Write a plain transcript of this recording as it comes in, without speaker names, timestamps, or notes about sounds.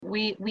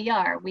We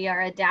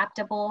are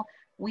adaptable,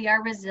 we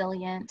are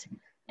resilient,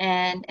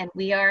 and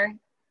we are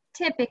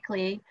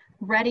typically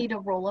ready to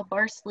roll up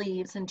our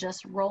sleeves and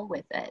just roll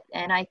with it.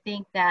 And I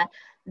think that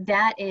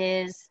that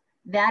is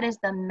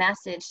the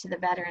message to the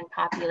veteran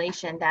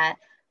population that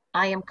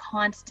I am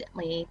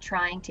constantly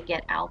trying to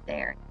get out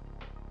there.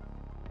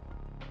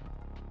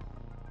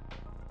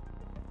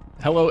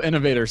 Hello,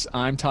 innovators.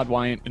 I'm Todd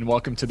Wyant, and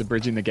welcome to the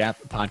Bridging the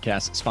Gap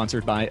podcast,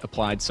 sponsored by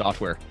Applied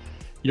Software.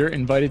 You're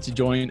invited to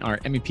join our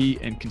MEP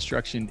and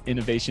construction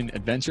innovation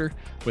adventure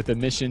with a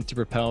mission to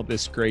propel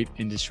this great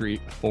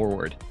industry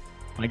forward.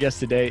 My guest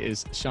today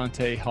is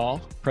Shante Hall,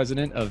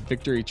 president of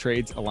Victory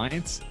Trades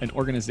Alliance, an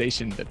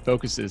organization that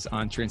focuses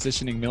on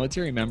transitioning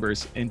military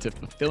members into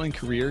fulfilling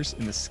careers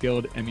in the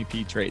skilled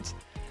MEP trades.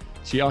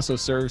 She also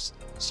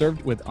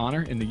served with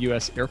honor in the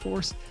U.S. Air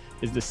Force,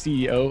 is the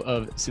CEO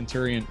of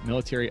Centurion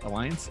Military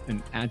Alliance,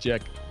 an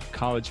adjunct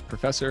college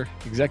professor,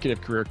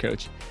 executive career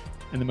coach,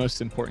 and the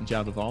most important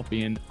job of all,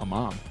 being a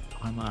mom.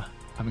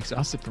 I'm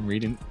exhausted from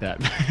reading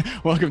that.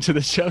 Welcome to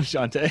the show,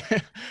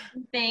 Shante.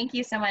 Thank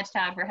you so much,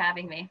 Todd, for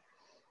having me.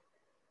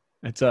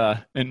 It's an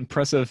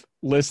impressive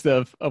list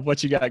of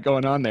what you got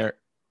going on there.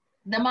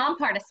 The mom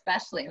part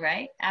especially,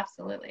 right?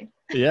 Absolutely.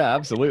 Yeah,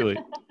 absolutely.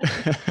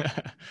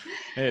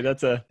 Hey,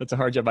 that's a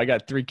hard job. I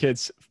got 3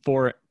 kids,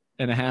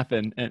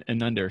 4.5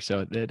 and under,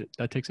 so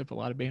that takes up a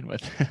lot of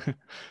bandwidth.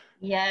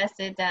 Yes,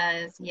 it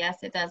does. Yes,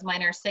 it does.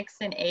 Mine are 6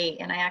 and 8,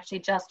 and I actually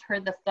just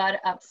heard the thud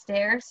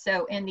upstairs.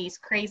 So in these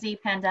crazy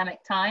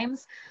pandemic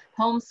times,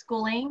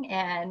 homeschooling,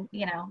 and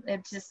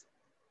it's just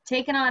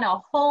taken on a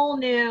whole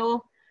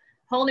new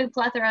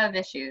plethora of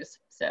issues.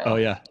 So. Oh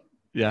yeah,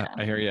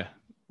 I hear you.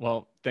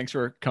 Well, thanks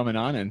for coming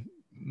on, and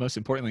most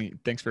importantly,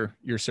 thanks for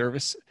your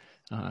service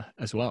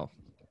as well.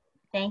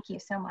 Thank you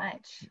so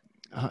much.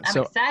 I'm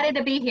excited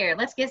to be here.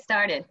 Let's get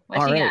started.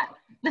 What you got?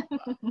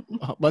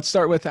 Let's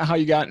start with how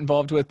you got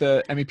involved with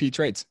the MEP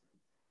trades.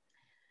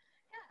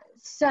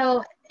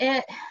 So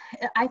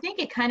I think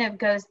it kind of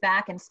goes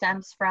back and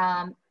stems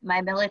from my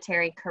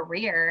military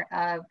career.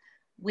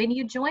 When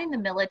you join the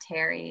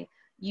military,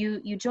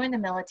 you join the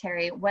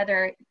military,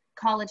 whether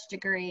college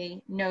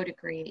degree, no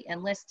degree,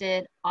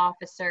 enlisted,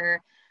 officer,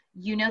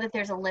 you know that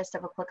there's a list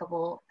of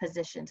applicable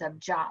positions, of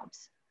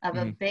jobs, of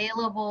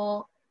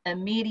available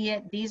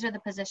immediate, these are the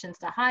positions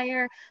to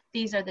hire,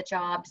 these are the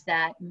jobs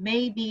that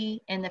may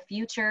be in the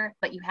future,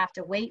 but you have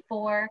to wait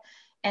for.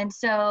 And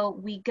so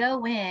we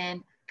go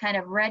in kind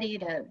of ready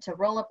to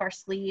roll up our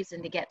sleeves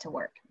and to get to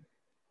work.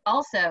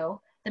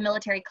 Also, the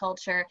military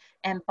culture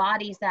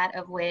embodies that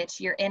of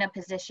which you're in a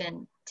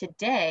position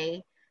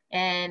today.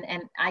 And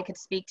I could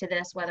speak to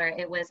this, whether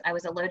I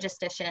was a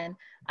logistician,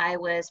 I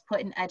was put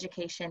in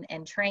education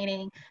and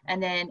training,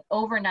 and then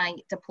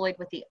overnight deployed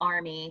with the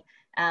Army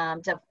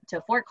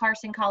to Fort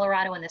Carson,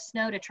 Colorado in the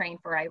snow to train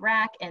for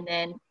Iraq. And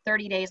then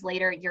 30 days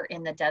later, you're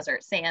in the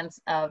desert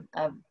sands of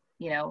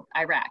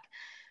Iraq.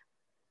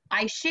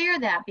 I share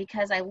that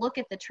because I look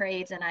at the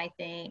trades and I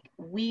think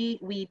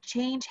we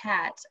change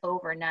hats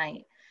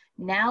overnight.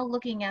 Now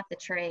looking at the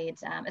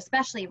trades,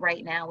 especially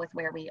right now with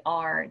where we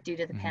are due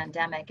to the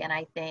pandemic, and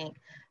I think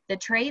the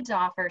trades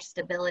offer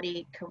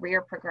stability,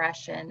 career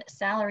progression,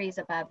 salaries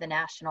above the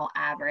national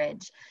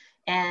average.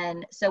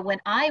 And so when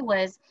I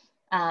was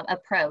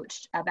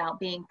approached about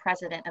being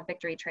president of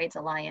Victory Trades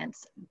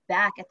Alliance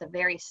back at the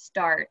very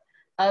start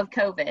of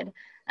COVID,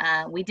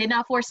 we did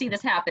not foresee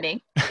this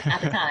happening at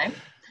the time.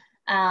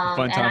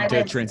 Fun time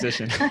to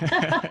transition.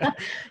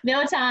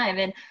 No time.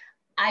 And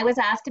I was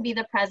asked to be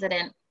the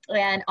president.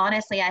 And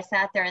honestly, I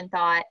sat there and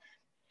thought,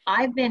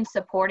 I've been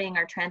supporting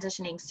our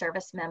transitioning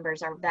service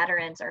members, our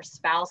veterans, our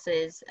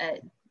spouses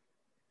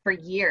for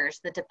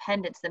years, the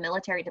dependents, the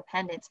military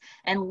dependents,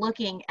 and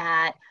looking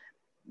at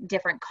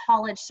different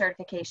college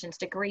certifications,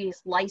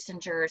 degrees,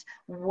 licensures,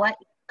 what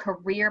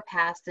career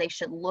paths they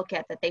should look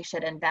at, that they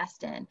should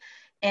invest in.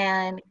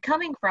 And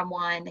coming from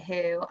one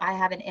who I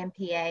have an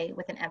MPA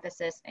with an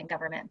emphasis in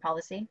government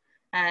policy,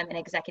 I'm an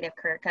executive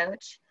career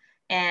coach,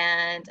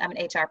 and I'm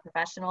an HR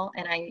professional,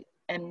 and I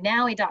am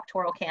now a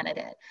doctoral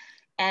candidate.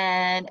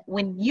 And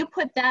when you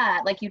put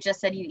that, like you just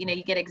said,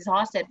 you get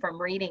exhausted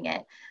from reading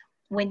it.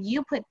 When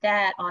you put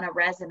that on a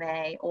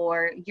resume,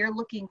 or you're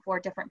looking for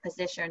different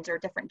positions or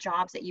different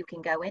jobs that you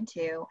can go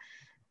into,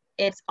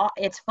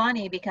 it's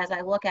funny because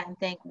I look at it and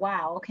think,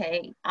 wow,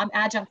 okay, I'm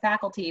adjunct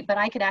faculty, but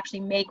I could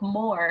actually make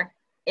more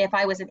if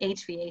I was an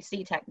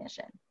HVAC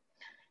technician.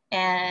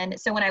 And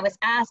so when I was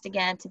asked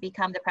again to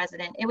become the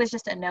president, it was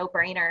just a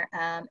no-brainer.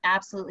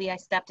 Absolutely, I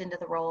stepped into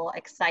the role,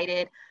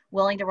 excited,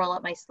 willing to roll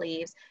up my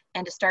sleeves,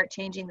 and to start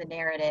changing the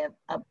narrative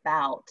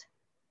about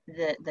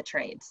the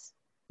trades.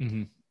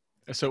 Mm-hmm.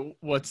 So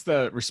what's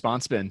the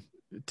response been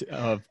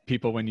of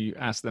people when you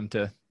ask them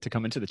to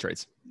come into the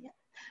trades? Yeah.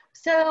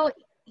 So,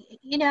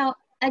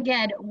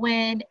 again,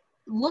 when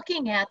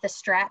looking at the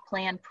strat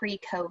plan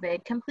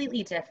pre-COVID,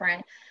 completely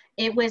different.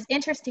 It was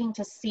interesting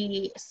to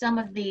see some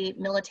of the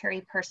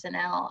military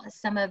personnel,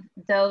 some of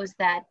those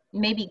that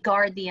maybe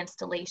guard the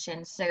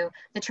installation. So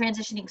the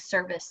transitioning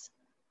service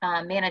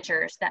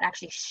managers that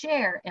actually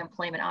share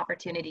employment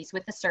opportunities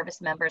with the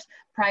service members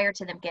prior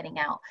to them getting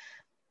out.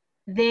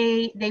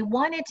 They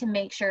wanted to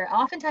make sure,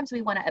 oftentimes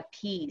we want to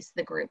appease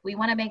the group. We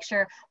want to make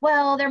sure,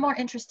 well, they're more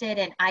interested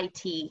in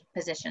IT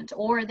positions,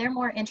 or they're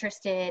more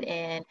interested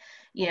in,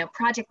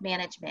 project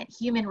management,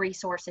 human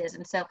resources.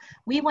 And so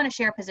we want to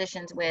share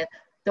positions with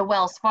the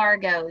Wells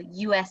Fargo,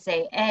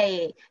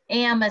 USAA,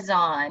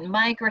 Amazon,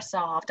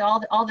 Microsoft,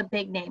 all the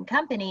big name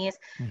companies.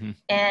 Mm-hmm.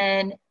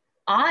 And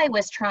I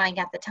was trying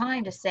at the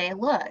time to say,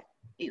 look,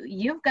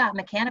 you've got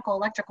mechanical,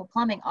 electrical,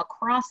 plumbing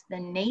across the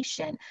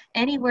nation.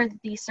 Anywhere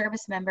that these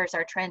service members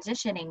are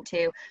transitioning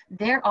to,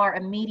 there are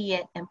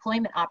immediate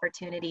employment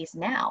opportunities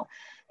now.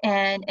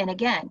 And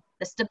again,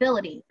 the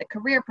stability, the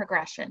career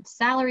progression,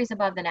 salaries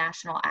above the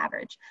national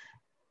average.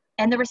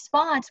 And the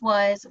response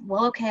was,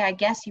 well, okay, I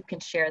guess you can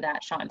share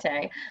that,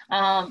 Shante.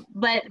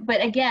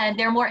 But again,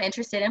 they're more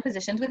interested in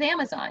positions with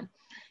Amazon.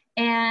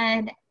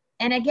 And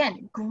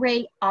again,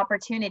 great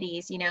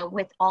opportunities,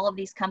 with all of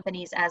these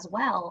companies as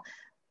well.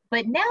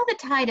 But now the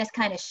tide has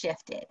kind of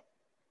shifted,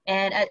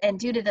 and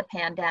due to the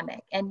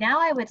pandemic. And now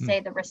I would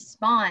say the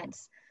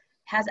response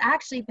has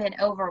actually been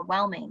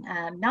overwhelming,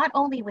 not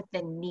only with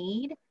the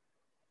need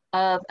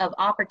of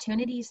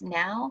opportunities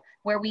now,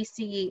 where we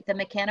see the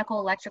mechanical,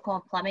 electrical,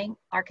 and plumbing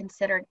are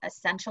considered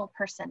essential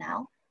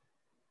personnel,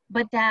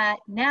 but that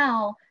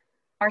now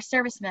our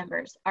service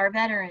members, our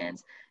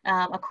veterans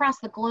across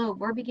the globe,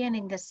 we're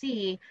beginning to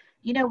see,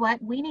 you know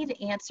what, we need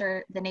to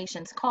answer the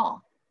nation's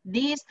call.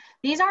 These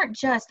aren't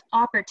just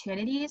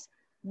opportunities.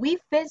 We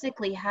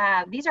physically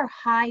have, these are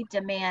high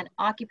demand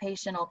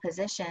occupational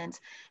positions.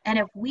 And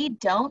if we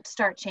don't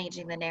start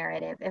changing the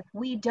narrative, if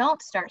we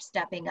don't start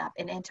stepping up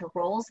and into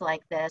roles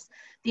like this,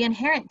 the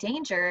inherent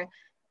danger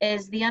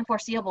is the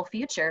unforeseeable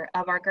future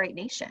of our great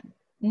nation.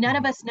 None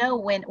of us know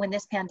when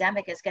this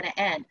pandemic is going to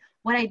end.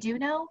 What I do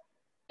know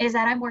is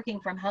that I'm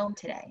working from home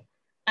today.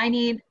 I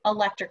need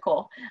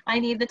electrical. I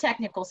need the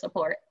technical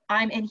support.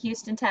 I'm in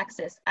Houston,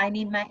 Texas. I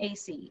need my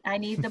AC. I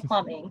need the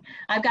plumbing.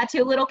 I've got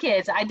 2 little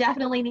kids. I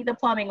definitely need the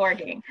plumbing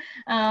working.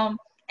 And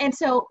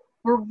so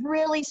we're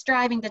really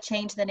striving to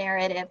change the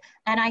narrative.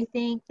 And I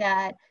think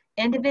that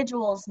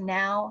individuals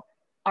now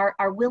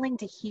are willing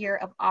to hear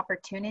of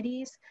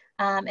opportunities.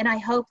 And I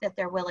hope that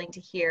they're willing to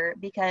hear,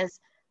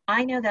 because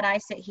I know that I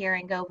sit here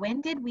and go,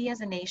 when did we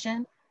as a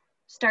nation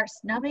start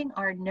snubbing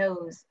our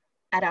nose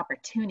at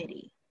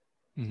opportunity?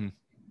 Mm-hmm.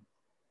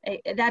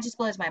 That just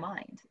blows my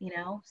mind,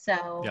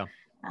 So yeah.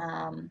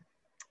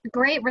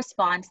 Great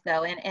response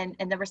though.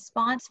 And the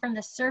response from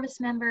the service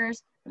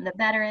members, from the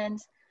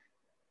veterans,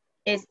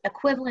 is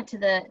equivalent to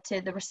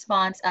the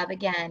response of,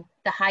 again,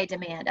 the high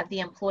demand of the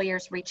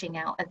employers reaching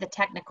out, of the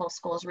technical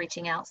schools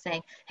reaching out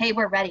saying, hey,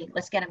 we're ready,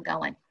 let's get them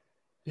going.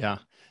 Yeah.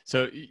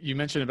 So you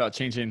mentioned about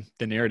changing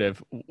the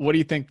narrative. What do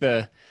you think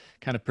the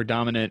kind of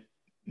predominant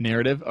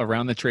narrative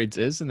around the trades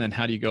is? And then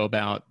how do you go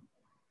about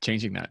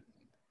changing that?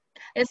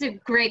 It's a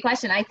great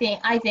question. I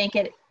think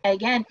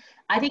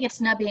it's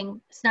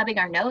snubbing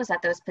our nose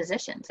at those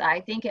positions.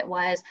 I think it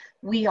was,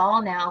 we all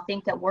now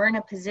think that we're in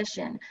a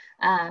position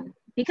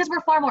because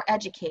we're far more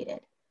educated.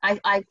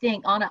 I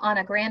think on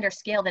a grander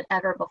scale than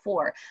ever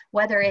before,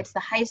 whether it's the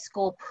high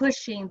school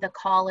pushing the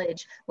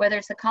college, whether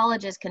it's the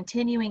colleges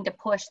continuing to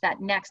push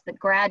that next, the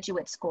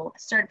graduate school, the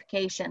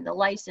certification, the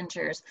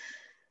licensures,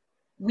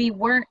 we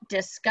weren't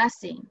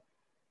discussing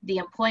the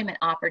employment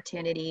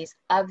opportunities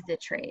of the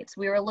trades.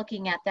 We were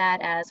looking at that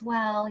as,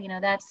 well,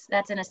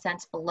 that's in a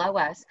sense below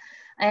us.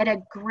 I had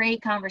a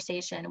great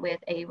conversation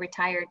with a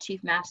retired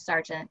Chief Master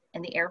Sergeant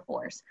in the Air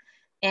Force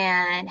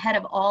and head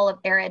of all of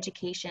Air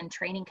Education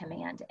Training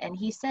Command. And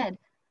he said,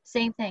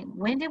 same thing.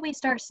 When did we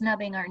start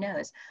snubbing our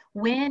nose?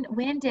 When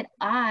did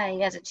I,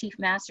 as a Chief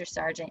Master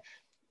Sergeant,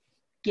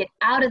 get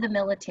out of the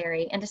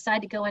military and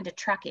decide to go into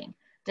trucking?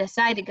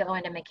 Decide to go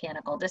into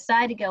mechanical,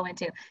 decide to go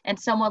into, and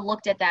someone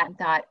looked at that and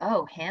thought,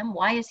 oh, him,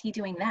 why is he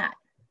doing that?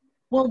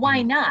 Well,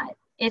 why not?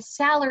 It's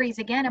salaries,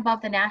 again,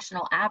 above the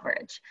national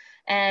average.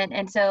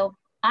 And so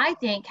I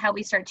think how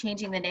we start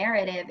changing the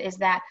narrative is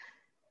that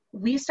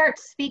we start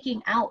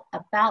speaking out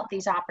about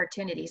these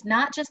opportunities,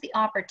 not just the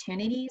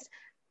opportunities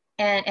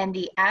and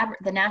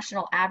the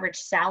national average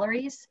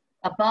salaries,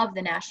 above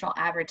the national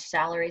average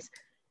salaries,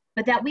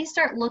 but that we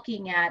start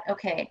looking at,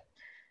 okay,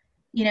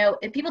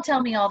 people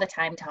tell me all the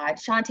time, Todd,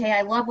 Shante,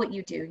 I love what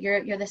you do.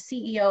 You're the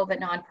CEO of a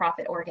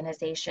nonprofit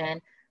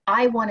organization.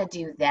 I want to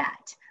do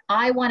that.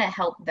 I want to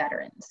help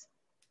veterans.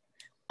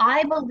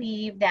 I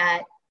believe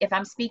that if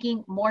I'm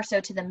speaking more so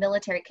to the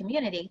military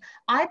community,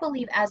 I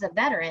believe as a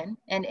veteran,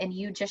 and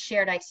you just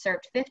shared I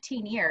served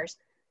 15 years,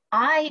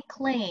 I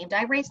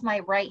raised my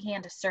right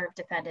hand to serve,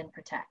 defend, and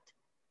protect.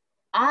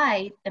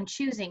 I am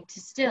choosing to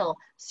still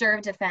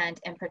serve, defend,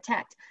 and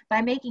protect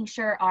by making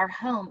sure our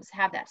homes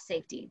have that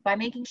safety, by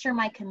making sure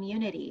my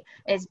community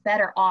is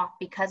better off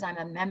because I'm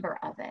a member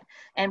of it.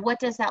 And what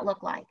does that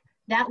look like?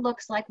 That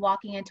looks like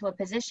walking into a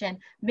position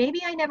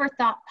maybe I never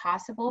thought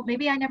possible,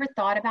 maybe I never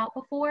thought about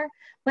before,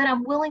 but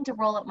I'm willing to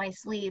roll up my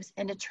sleeves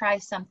and to try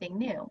something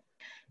new.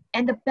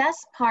 And the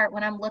best part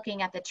when I'm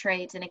looking at the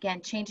trades, and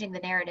again, changing the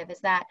narrative, is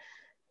that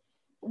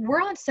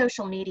we're on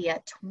social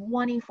media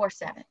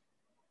 24/7.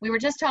 We were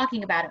just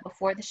talking about it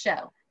before the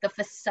show, the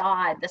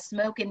facade, the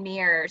smoke and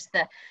mirrors,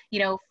 the,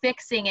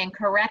 fixing and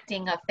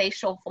correcting of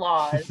facial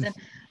flaws.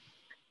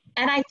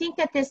 And I think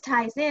that this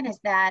ties in is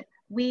that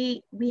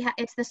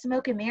it's the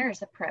smoke and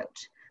mirrors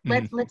approach.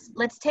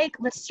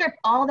 Let's strip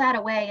all that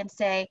away and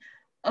say,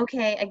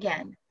 okay,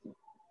 again,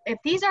 if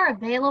these are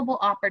available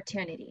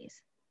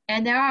opportunities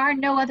and there are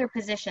no other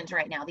positions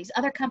right now, these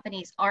other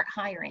companies aren't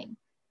hiring,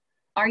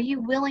 are you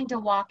willing to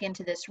walk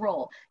into this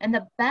role? And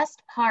the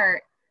best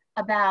part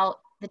about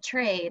the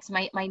trades,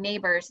 my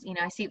neighbors,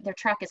 I see their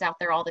truck is out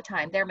there all the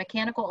time. They're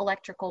mechanical,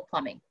 electrical,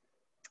 plumbing.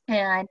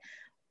 And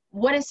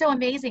what is so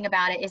amazing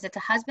about it is it's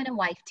a husband and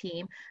wife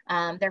team.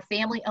 Their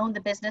family owned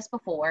the business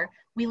before.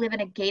 We live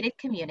in a gated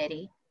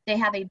community. They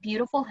have a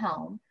beautiful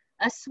home,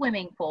 a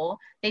swimming pool.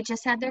 They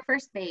just had their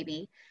first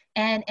baby.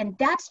 And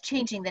that's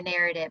changing the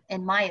narrative,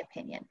 in my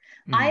opinion.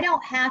 I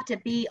don't have to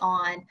be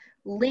on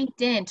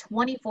LinkedIn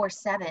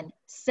 24/7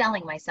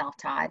 selling myself,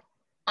 Todd.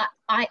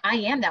 I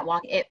am that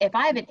walk. If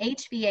I have an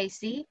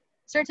HVAC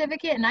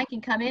certificate and I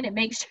can come in and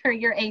make sure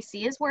your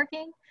AC is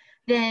working,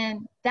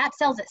 then that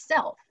sells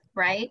itself,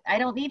 right? I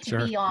don't need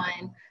to be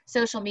on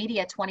social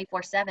media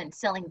 24/7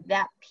 selling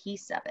that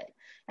piece of it.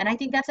 And I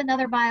think that's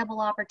another viable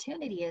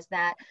opportunity, is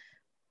that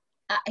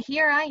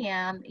here I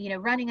am,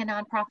 running a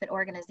nonprofit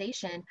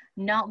organization,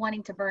 not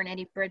wanting to burn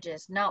any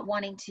bridges, not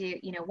wanting to,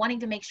 wanting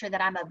to make sure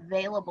that I'm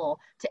available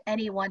to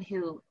anyone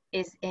who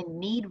is in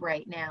need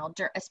right now,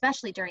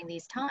 especially during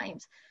these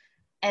times.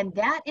 And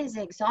that is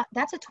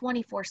that's a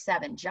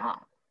 24/7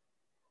 job.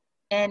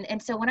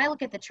 And so when I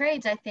look at the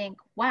trades, I think,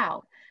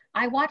 wow,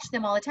 I watch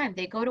them all the time.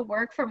 They go to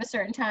work from a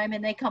certain time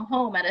and they come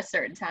home at a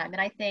certain time.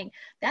 And I think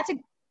that's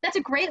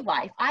a great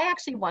life. I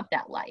actually want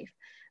that life.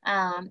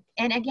 And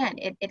again,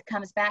 it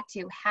comes back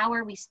to, how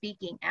are we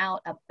speaking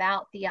out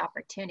about the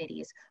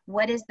opportunities?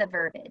 What is the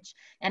verbiage?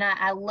 And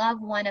I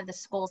love one of the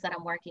schools that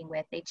I'm working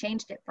with. They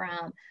changed it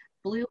from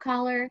blue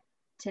collar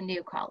to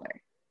new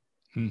collar.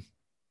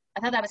 I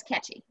thought that was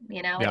catchy.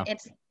 Yeah.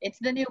 It's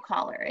the new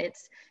collar.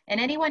 And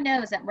anyone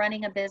knows that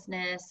running a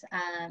business,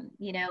 and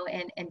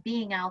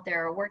being out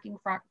there or working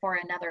for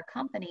another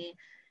company,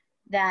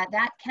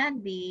 that can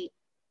be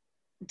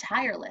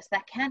tireless.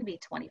 That can be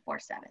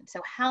 24/7.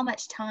 So how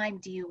much time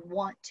do you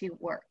want to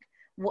work?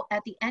 Well,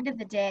 at the end of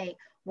the day,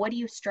 what do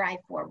you strive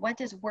for? What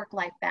does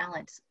work-life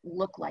balance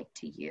look like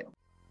to you?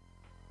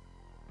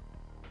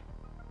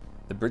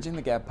 The Bridging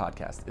the Gap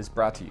podcast is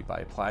brought to you by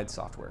Applied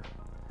Software.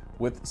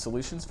 With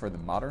solutions for the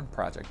modern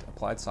project,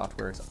 Applied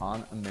Software is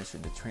on a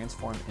mission to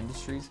transform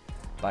industries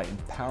by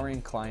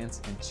empowering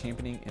clients and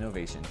championing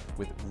innovation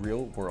with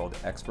real-world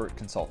expert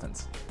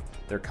consultants.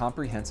 Their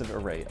comprehensive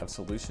array of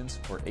solutions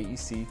for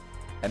AEC,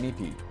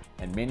 MEP,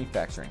 and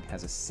manufacturing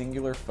has a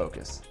singular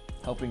focus,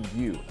 helping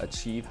you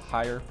achieve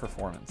higher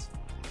performance.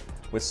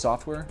 With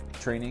software,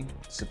 training,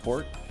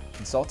 support,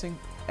 consulting,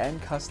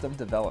 and custom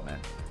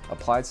development,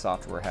 Applied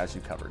Software has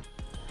you covered.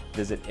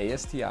 Visit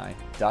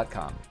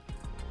ASTI.com.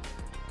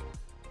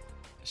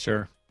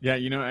 Sure. Yeah,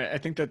 I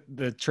think that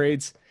the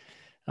trades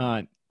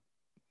have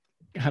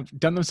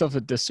done themselves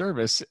a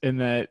disservice in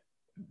that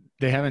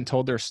they haven't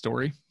told their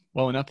story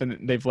well enough,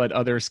 and they've let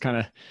others kind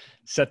of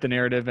set the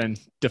narrative and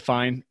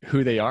define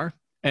who they are.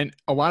 And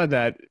a lot of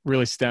that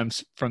really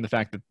stems from the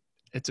fact that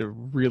it's a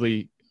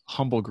really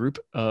humble group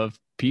of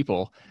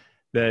people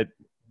that,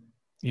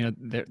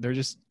 they're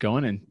just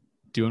going and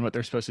doing what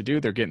they're supposed to do.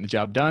 They're getting the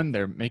job done.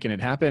 They're making it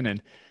happen,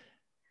 and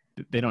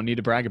they don't need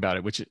to brag about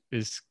it, which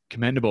is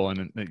commendable.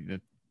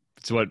 And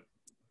it's what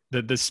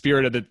the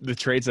spirit of the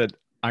trades that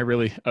I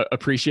really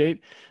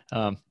appreciate.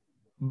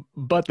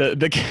 But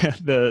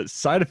the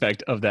side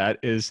effect of that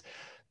is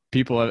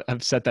people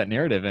have set that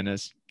narrative, and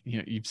as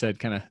you've said,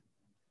 kind of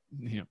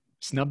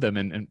snub them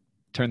and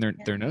turn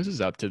their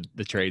noses up to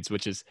the trades,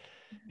 which is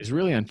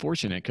really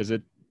unfortunate, because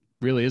it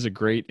really is a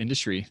great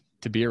industry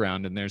to be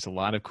around, and there's a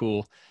lot of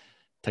cool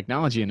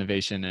technology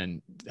innovation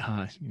and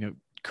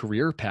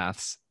career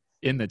paths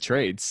in the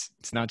trades.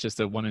 It's not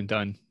just a one and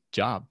done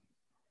job.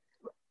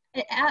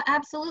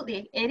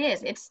 Absolutely, it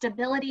is. It's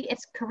stability,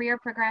 it's career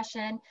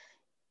progression,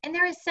 and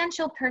they're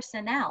essential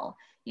personnel.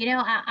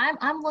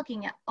 I'm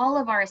looking at all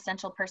of our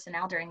essential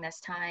personnel during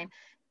this time,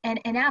 and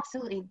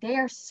absolutely, they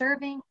are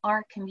serving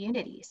our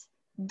communities,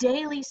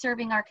 daily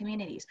serving our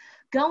communities.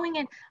 Going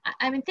in,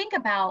 think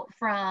about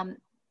from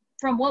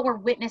what we're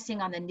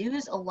witnessing on the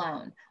news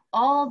alone,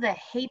 all the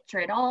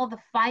hatred, all the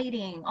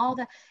fighting,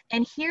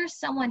 and here's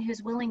someone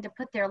who's willing to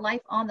put their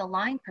life on the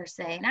line, per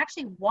se, and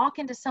actually walk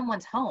into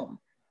someone's home.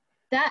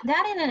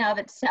 That in and of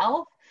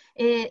itself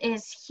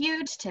is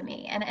huge to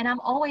me. And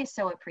I'm always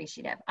so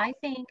appreciative. I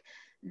think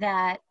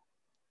that,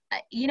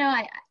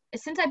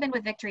 since I've been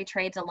with Victory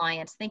Trades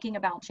Alliance, thinking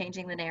about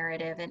changing the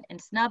narrative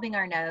and snubbing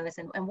our nose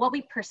and what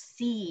we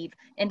perceive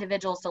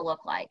individuals to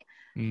look like,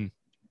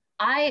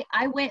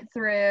 I went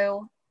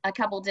through a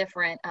couple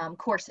different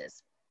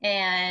courses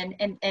and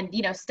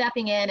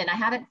stepping in, and I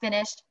haven't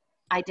finished.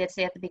 I did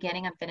say at the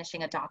beginning, I'm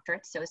finishing a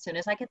doctorate. So as soon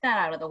as I get that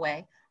out of the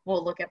way,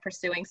 we'll look at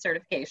pursuing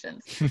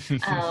certifications.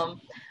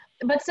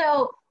 but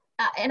so,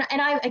 and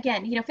I,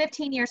 again,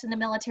 15 years in the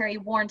military,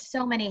 worn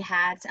so many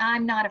hats.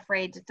 I'm not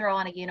afraid to throw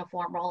on a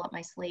uniform, roll up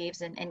my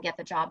sleeves, and get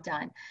the job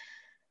done.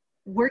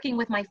 Working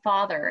with my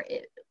father,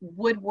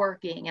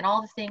 woodworking and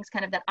all the things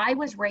kind of that I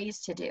was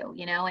raised to do,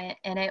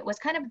 and it was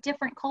kind of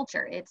different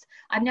culture.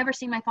 I've never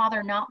seen my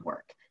father not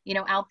work,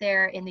 out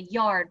there in the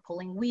yard,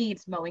 pulling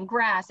weeds, mowing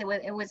grass.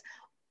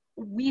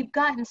 We've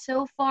gotten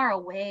so far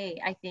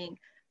away, I think,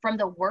 from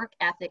the work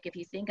ethic. If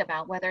you think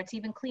about whether it's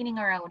even cleaning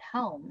our own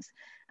homes,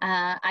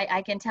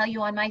 I can tell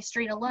you on my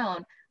street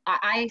alone,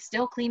 I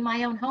still clean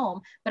my own home,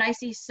 but I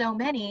see so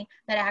many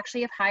that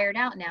actually have hired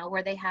out now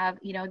where they have,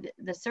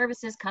 the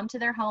services come to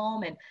their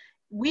home and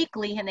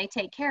weekly and they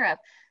take care of.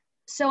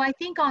 So I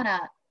think on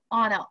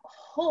a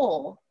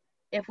whole,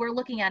 if we're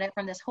looking at it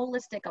from this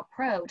holistic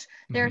approach,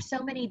 there are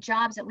so many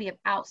jobs that we have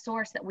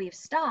outsourced that we've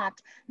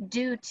stopped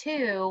due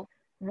to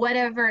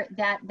whatever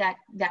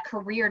that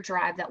career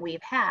drive that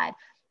we've had.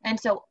 And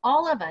so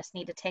all of us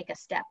need to take a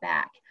step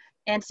back.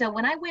 And so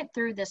when I went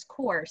through this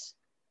course,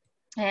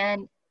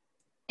 and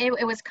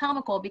it was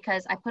comical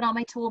because I put on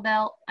my tool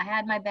belt, I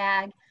had my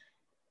bag,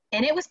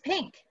 and it was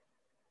pink.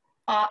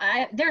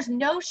 There's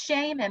no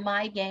shame in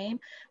my game.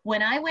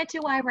 When I went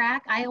to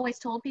Iraq, I always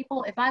told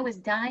people if I was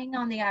dying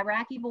on the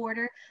Iraqi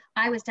border,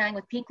 I was dying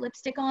with pink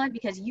lipstick on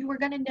because you were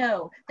going to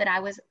know that I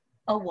was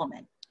a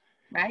woman,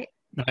 right?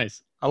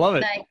 Nice. I love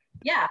it.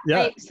 Yeah.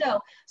 Right?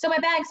 So my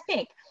bag's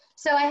pink.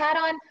 So I had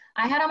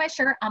on my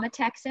shirt. I'm a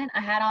Texan.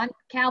 I had on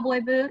cowboy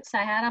boots.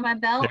 I had on my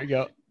belt. There you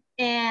go.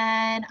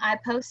 And I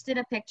posted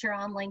a picture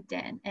on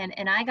LinkedIn,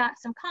 and I got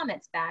some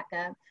comments back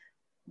of,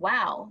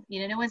 wow,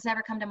 no one's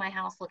ever come to my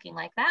house looking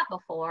like that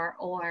before,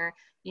 or,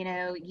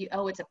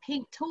 it's a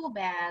pink tool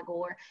bag,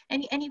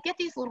 and you get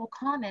these little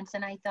comments.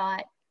 And I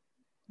thought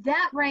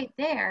that right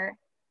there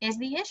is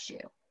the issue.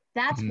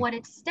 That's what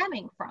it's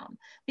stemming from,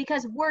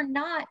 because we're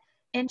not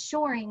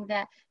ensuring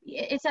that.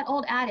 It's that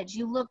old adage,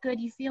 you look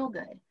good, you feel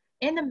good.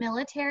 In the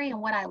military,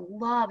 and what I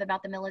love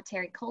about the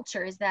military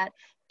culture is that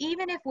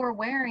even if we're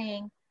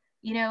wearing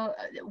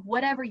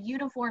whatever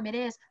uniform it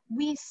is,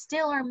 we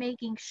still are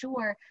making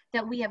sure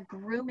that we have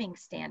grooming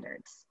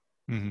standards,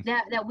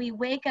 that we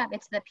wake up,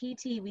 it's the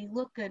PT, we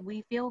look good,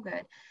 we feel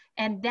good.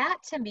 And that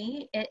to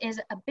me is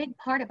a big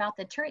part about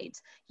the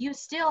trades. You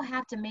still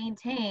have to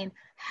maintain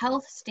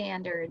health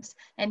standards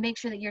and make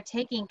sure that you're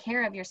taking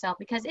care of yourself,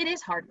 because it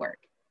is hard work.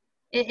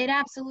 It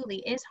absolutely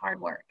is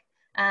hard work.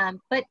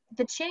 But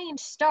the change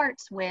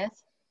starts with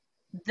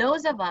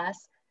those of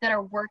us that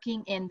are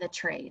working in the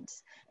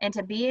trades, and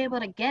to be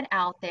able to get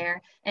out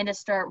there and to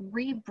start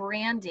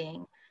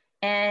rebranding.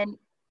 And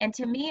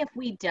to me,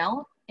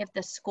 if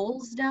the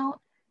schools don't,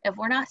 if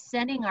we're not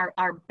sending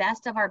our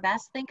best of our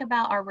best, think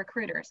about our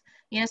recruiters,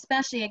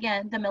 especially,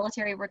 again, the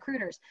military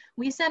recruiters.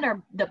 We send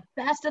the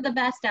best of the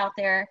best out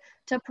there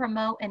to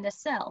promote and to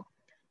sell.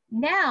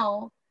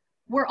 Now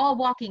we're all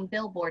walking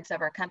billboards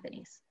of our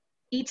companies,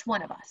 each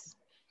one of us.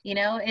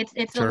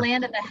 It's Sure. the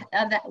land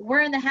of the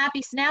we're in the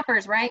happy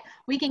snappers, right?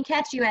 We can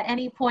catch you at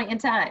any point in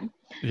time.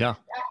 Yeah.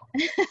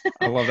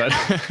 I love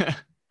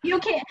that. You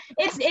can't,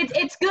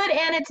 it's good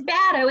and it's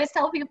bad. I always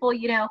tell people,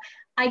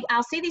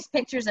 I'll see these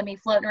pictures of me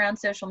floating around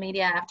social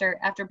media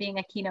after being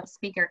a keynote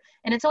speaker.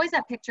 And it's always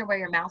that picture where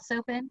your mouth's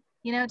open,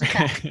 just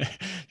that.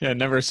 Yeah.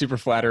 Never a super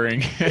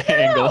flattering No,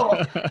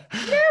 angle.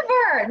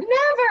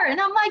 never. And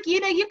I'm like,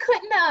 you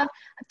couldn't have,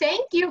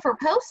 thank you for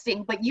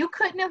posting, but you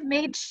couldn't have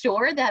made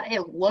sure that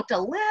it looked a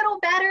little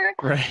better.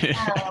 Right.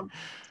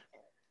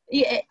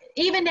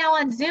 Even now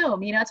on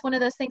Zoom, it's one of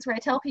those things where I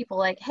tell people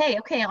like, hey,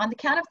 okay, on the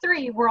count of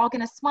 3, we're all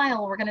going to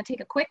smile. We're going to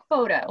take a quick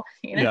photo,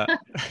 Yeah.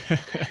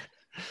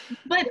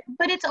 but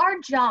it's our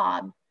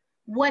job,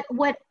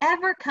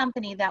 whatever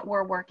company that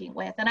we're working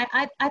with. And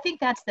I think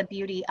that's the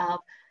beauty of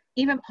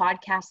even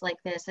podcasts like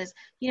this is,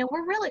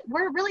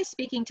 we're really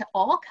speaking to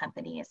all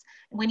companies.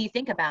 When you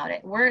think about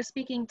it, we're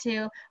speaking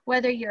to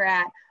whether you're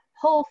at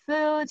Whole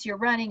Foods, you're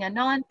running a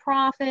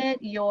nonprofit,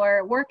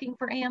 you're working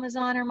for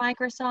Amazon or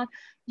Microsoft,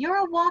 you're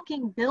a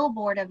walking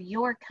billboard of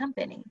your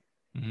company.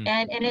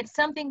 And it's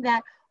something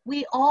that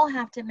we all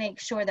have to make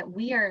sure that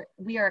we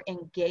are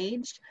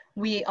engaged.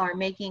 We are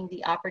making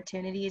the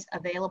opportunities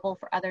available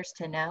for others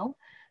to know.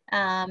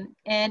 And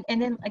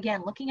then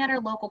again, looking at our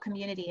local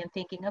community and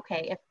thinking,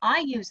 okay, if I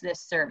use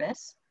this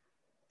service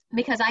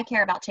because I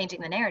care about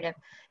changing the narrative,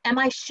 am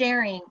I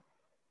sharing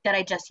that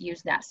I just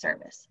used that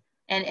service?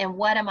 And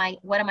what am I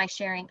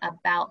sharing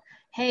about,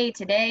 hey,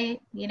 today,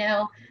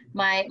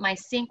 my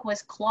sink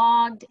was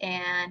clogged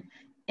and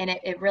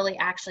it really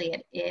actually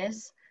it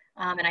is.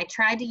 And I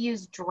tried to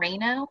use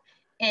Drano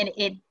and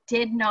it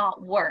did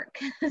not work.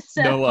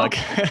 So, no luck.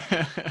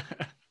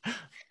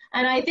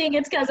 And I think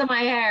it's because of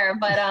my hair,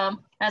 but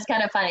that's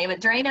kind of funny.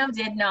 But Drano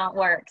did not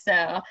work.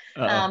 So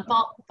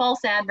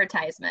false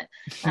advertisement.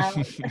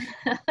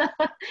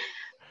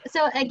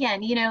 So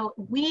again,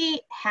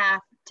 we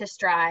have to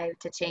strive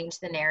to change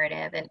the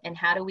narrative. And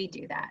how do we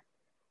do that?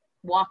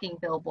 Walking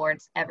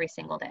billboards every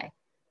single day.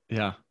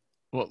 Yeah.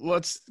 Well,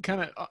 let's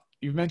kind of,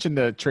 you mentioned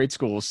the trade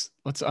schools.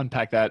 Let's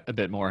unpack that a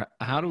bit more.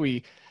 How do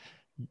we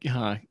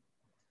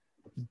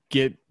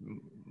get,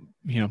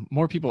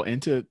 more people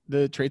into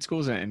the trade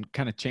schools and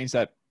kind of change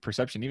that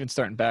perception, even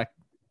starting back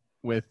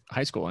with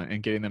high school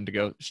and getting them to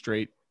go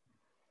straight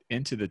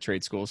into the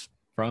trade schools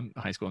from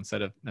high school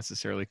instead of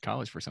necessarily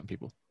college for some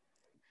people.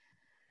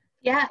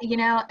 Yeah.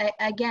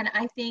 Again,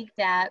 I think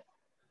that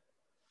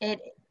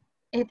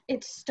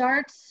it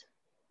starts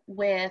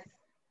with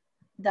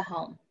the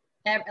home.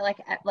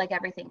 Like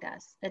everything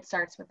does, it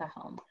starts with the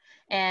home.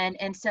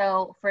 And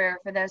so for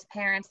those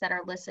parents that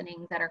are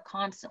listening, that are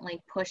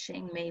constantly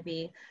pushing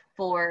maybe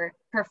for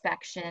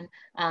perfection,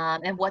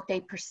 and what they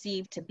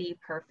perceive to be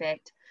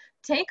perfect,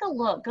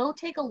 go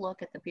take a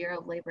look at the Bureau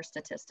of Labor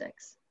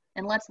Statistics,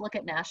 and let's look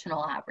at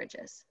national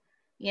averages.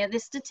 The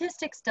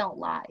statistics don't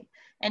lie.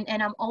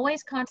 And I'm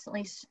always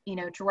constantly,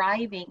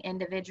 driving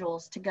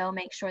individuals to go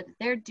make sure that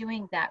they're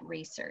doing that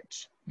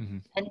research. Mm-hmm.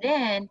 And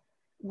then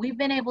we've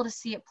been able to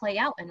see it play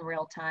out in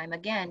real time,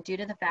 again, due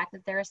to the fact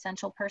that they're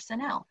essential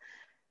personnel.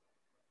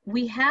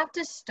 We have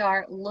to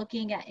start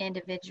looking at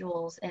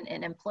individuals and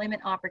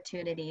employment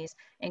opportunities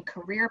and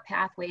career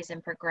pathways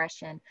and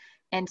progression,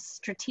 and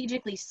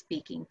strategically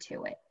speaking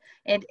to it.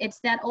 It's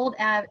that old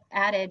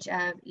adage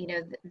of,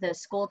 the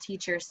school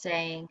teacher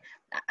saying,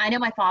 I know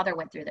my father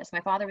went through this. My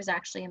father was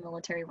actually a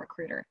military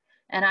recruiter.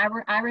 And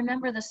I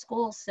remember the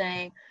school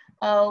saying,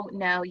 oh,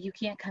 no, you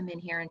can't come in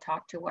here and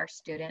talk to our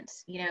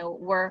students.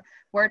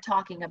 We're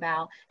talking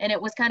about, and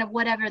it was kind of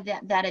whatever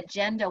that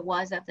agenda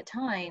was at the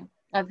time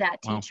of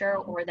that teacher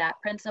or that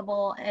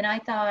principal. And I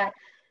thought,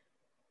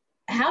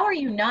 how are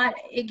you not,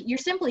 you're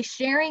simply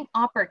sharing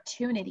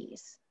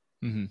opportunities.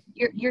 Mm-hmm.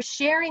 You're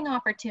sharing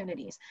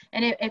opportunities.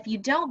 And if you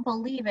don't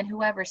believe in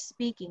whoever's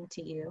speaking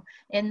to you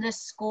in the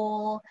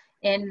school,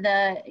 in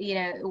the,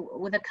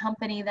 with a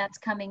company that's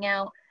coming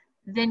out,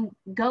 then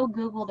go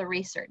Google the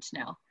research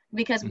now,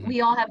 because Mm-hmm.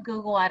 we all have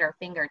Google at our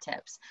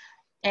fingertips.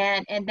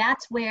 And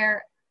that's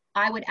where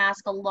I would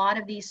ask a lot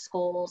of these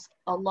schools,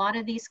 a lot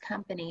of these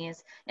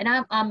companies, and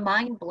I'm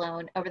mind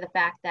blown over the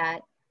fact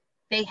that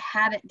they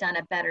haven't done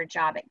a better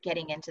job at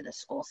getting into the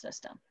school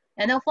system.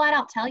 And they'll flat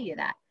out tell you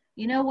that,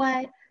 you know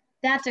what,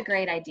 that's a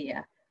great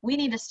idea. We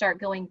need to start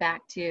going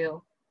back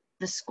to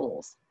the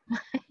schools.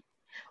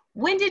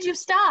 When did you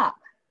stop?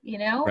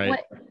 Right.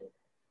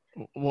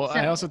 Well,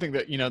 I also think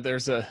that,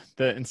 there's the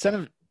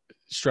incentive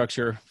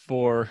structure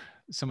for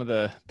some of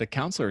the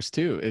counselors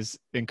too, is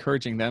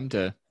encouraging them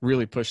to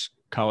really push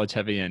college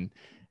heavy, and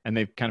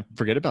they kind of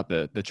forget about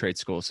the trade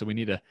schools. So we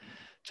need to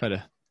try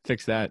to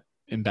fix that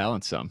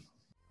imbalance some.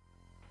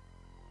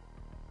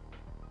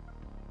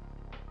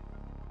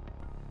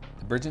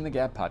 The Bridging the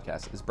Gap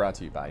podcast is brought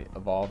to you by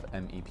Evolve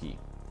MEP.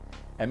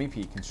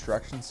 MEP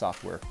construction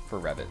software for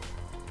Revit.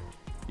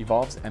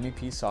 Evolve's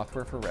MEP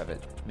software for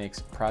Revit makes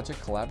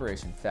project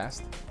collaboration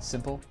fast,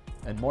 simple,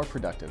 and more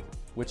productive,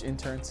 which in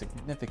turn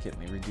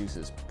significantly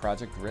reduces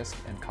project risk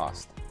and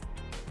cost.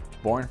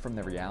 Born from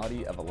the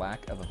reality of a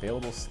lack of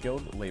available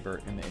skilled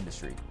labor in the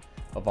industry,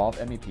 Evolve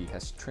MEP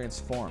has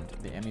transformed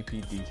the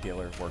MEP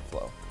detailer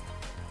workflow.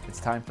 It's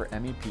time for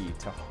MEP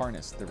to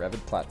harness the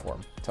Revit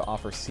platform to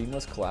offer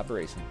seamless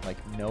collaboration like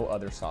no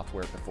other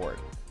software before it.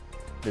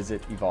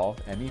 Visit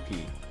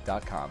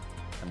evolvemep.com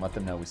and let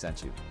them know we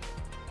sent you.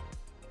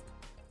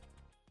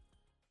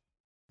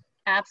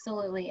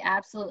 Absolutely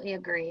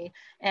agree.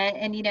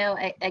 And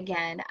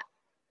again,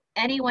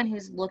 anyone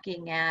who's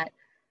looking at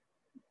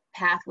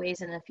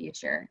pathways in the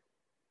future,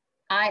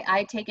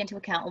 I take into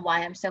account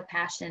why I'm so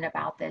passionate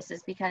about this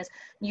is because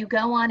you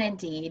go on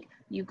Indeed,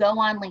 you go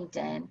on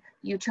LinkedIn,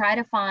 you try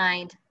to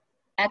find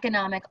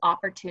economic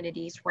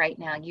opportunities right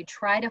now. You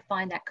try to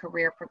find that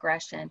career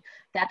progression,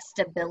 that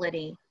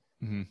stability.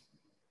 Mm-hmm.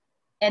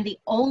 And the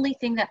only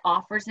thing that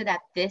offers it at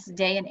this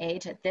day and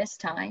age, at this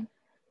time,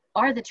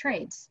 are the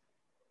trades.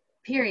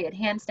 Period,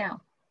 hands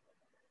down.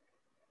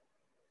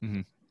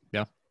 Mm-hmm.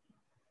 Yeah.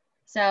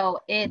 So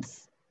it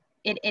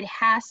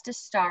has to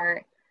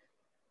start.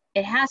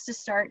 It has to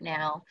start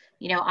now.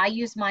 I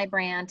use my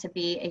brand to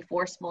be a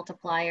force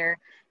multiplier.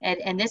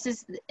 And this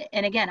is,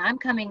 and again,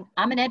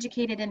 I'm an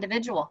educated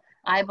individual.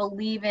 I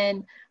believe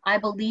in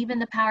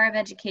the power of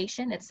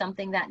education. It's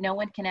something that no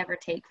one can ever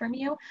take from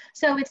you.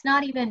 So it's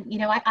not even,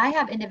 I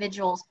have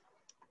individuals.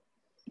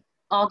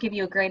 I'll give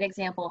you a great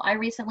example. I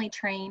recently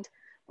trained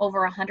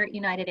over 100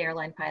 United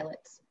Airline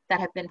pilots that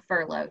have been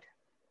furloughed.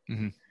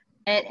 Mm-hmm.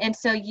 And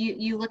so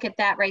you look at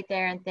that right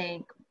there and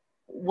think,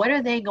 what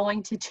are they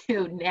going to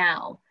do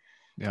now?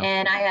 Yeah.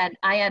 And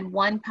I had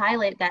one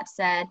pilot that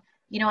said,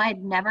 I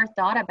had never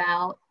thought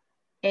about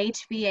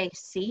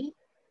HVAC.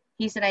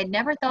 He said, I'd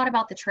never thought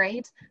about the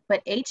trades,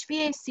 but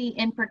HVAC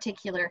in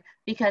particular,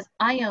 because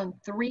I own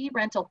 3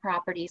 rental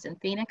properties in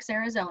Phoenix,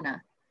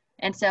 Arizona.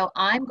 And so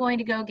I'm going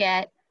to go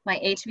get my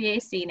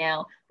HVAC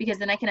now, because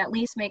then I can at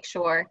least make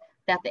sure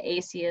that the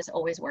AC is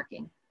always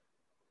working.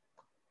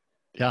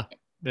 Yeah,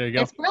 there you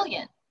go. It's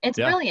brilliant. It's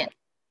brilliant.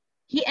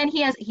 He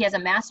has a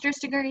master's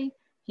degree.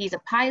 He's a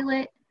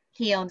pilot.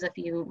 He owns a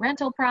few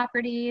rental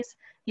properties.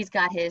 He's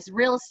got his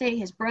real estate,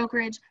 his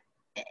brokerage,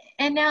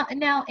 and now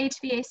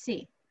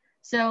HVAC.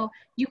 So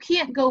you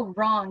can't go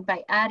wrong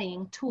by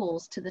adding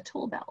tools to the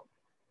tool belt.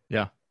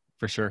 Yeah,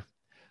 For sure.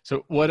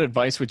 So what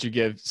advice would you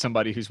give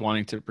somebody who's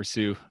wanting to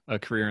pursue a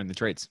career in the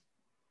trades?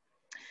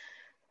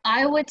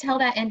 I would tell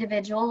that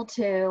individual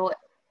to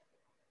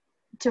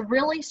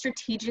really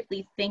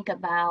strategically think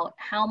about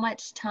how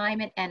much time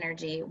and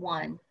energy,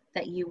 one,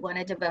 that you want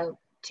to devote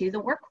to the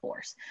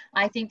workforce.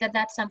 I think that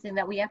that's something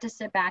that we have to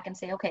sit back and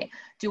say, okay,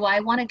 do I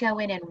want to go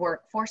in and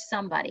work for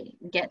somebody,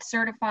 get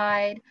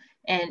certified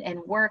and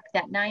work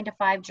that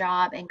 9-to-5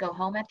 job and go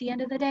home at the end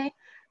of the day?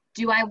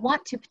 Do I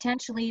want to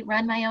potentially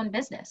run my own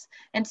business?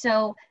 And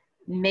so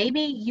maybe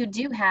you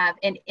do have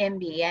an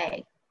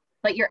MBA,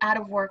 but you're out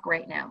of work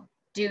right now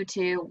due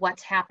to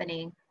what's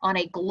happening on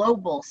a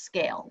global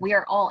scale. We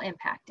are all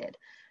impacted.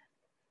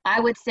 I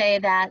would say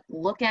that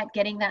look at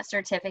getting that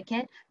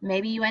certificate.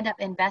 Maybe you end up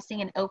investing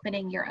in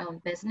opening your own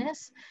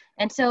business.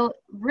 And so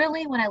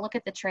really, when I look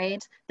at the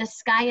trades, the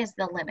sky is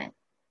the limit.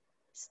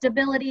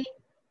 Stability,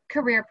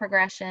 career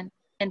progression,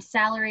 and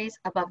salaries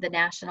above the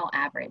national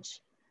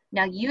average.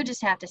 Now you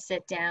just have to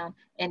sit down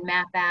and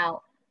map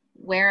out,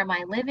 where am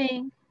I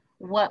living?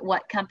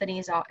 What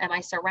companies am I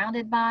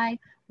surrounded by?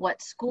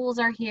 What schools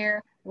are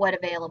here? What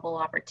available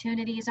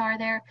opportunities are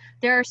there?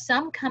 There are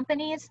some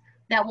companies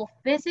that will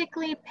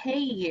physically pay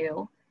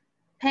you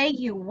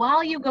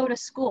while you go to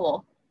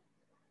school.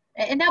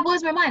 And that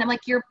blows my mind. I'm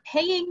like, you're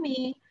paying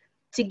me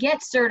to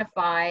get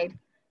certified.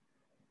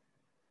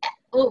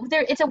 Well,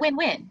 it's a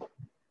win-win,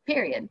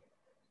 period.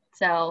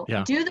 So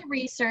Yeah. do the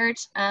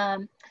research.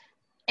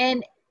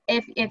 And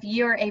if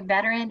you're a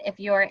veteran, if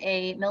you're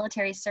a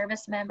military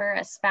service member,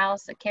 a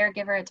spouse, a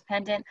caregiver, a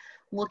dependent,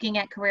 looking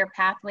at career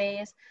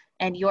pathways,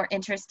 and you're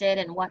interested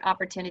in what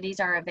opportunities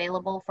are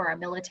available for our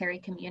military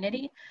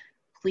community,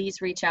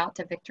 please reach out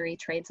to Victory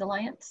Trades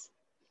Alliance.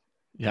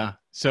 Yeah.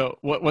 So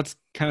what's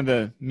kind of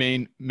the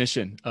main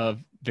mission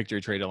of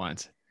Victory Trade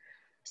Alliance?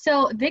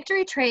 So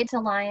Victory Trades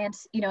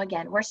Alliance,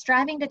 again, we're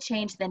striving to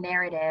change the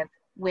narrative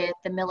with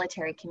the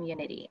military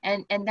community.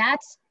 And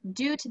that's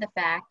due to the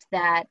fact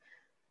that,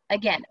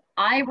 again,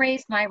 I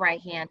raised my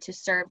right hand to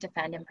serve,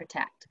 defend, and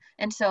protect.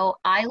 And so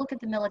I look at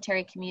the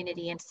military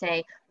community and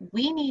say,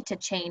 we need to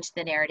change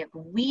the narrative.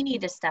 We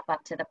need to step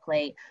up to the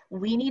plate.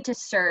 We need to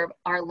serve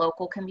our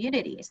local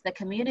communities, the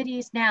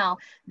communities now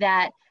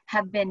that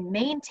have been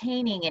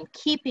maintaining and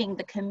keeping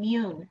the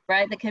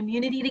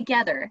community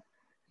together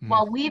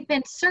while we've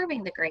been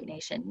serving the great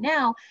nation.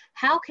 Now,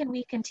 how can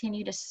we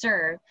continue to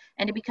serve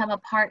and to become a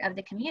part of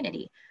the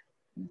community?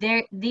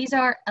 These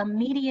are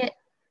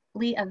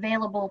immediately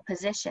available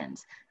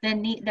positions.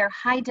 They're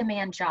high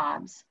demand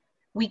jobs.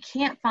 We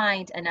can't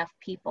find enough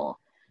people.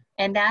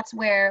 And that's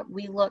where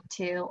we look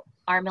to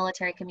our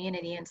military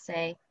community and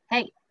say,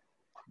 hey,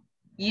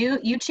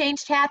 you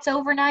changed hats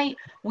overnight.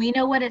 We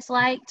know what it's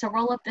like to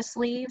roll up the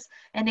sleeves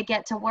and to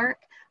get to work.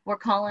 We're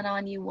calling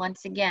on you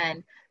once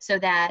again so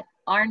that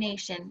our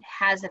nation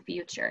has a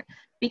future,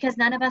 because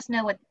none of us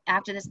know what,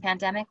 after this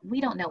pandemic,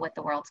 we don't know what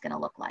the world's going to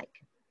look like.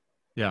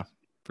 Yeah,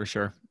 for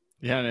sure.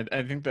 Yeah. And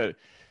I think that,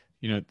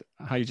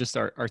 how you just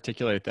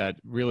articulate that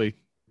really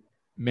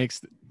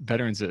makes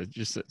veterans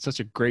such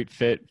a great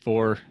fit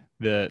for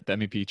the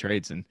MEP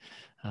trades. And,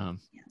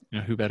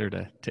 who better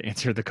to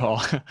answer the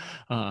call?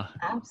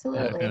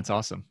 Absolutely. That's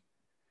awesome.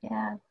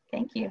 Yeah.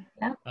 Thank you.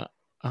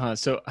 Yeah.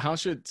 So how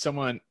should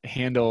someone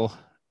handle,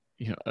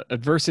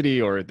 adversity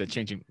or the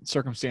changing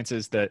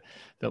circumstances that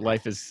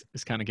life is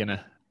kind of going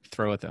to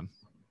throw at them?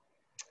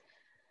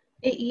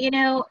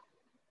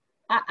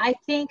 I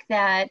think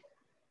that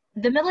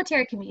the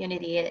military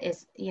community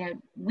is,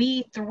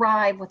 we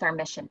thrive with our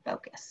mission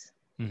focus.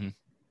 Mm-hmm.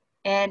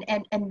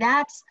 And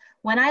that's,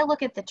 when I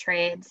look at the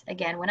trades,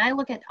 again, when I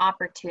look at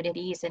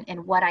opportunities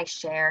and what I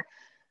share,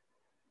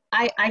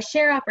 I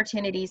share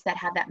opportunities that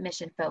have that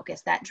mission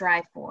focus, that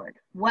drive forward.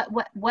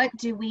 What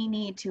do we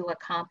need to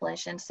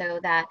accomplish? And so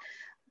that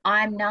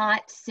I'm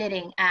not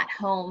sitting at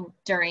home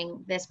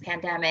during this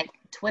pandemic,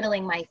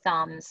 twiddling my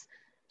thumbs,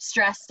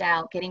 stressed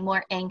out, getting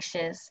more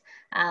anxious,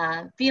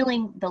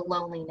 feeling the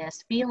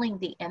loneliness, feeling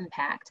the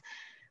impact.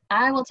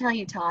 I will tell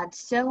you, Todd,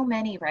 so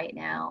many right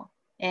now,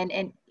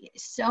 and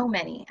so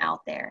many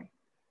out there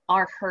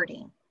are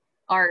hurting,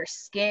 are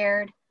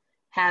scared,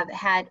 have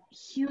had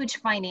huge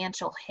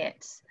financial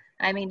hits.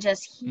 I mean,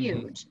 just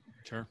huge. Mm-hmm.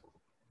 Sure.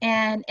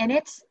 And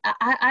it's,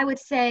 I would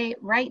say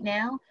right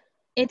now,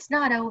 it's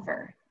not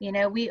over.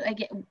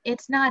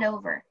 It's not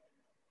over.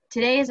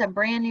 Today is a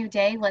brand new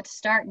day. Let's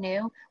start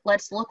new.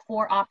 Let's look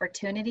for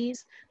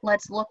opportunities.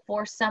 Let's look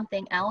for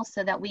something else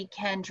so that we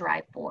can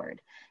drive forward.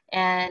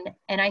 And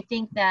I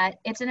think that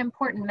it's an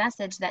important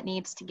message that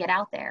needs to get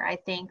out there. I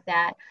think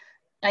that,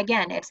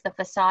 again, it's the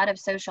facade of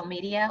social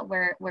media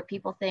where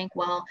people think,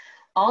 well,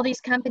 all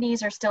these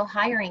companies are still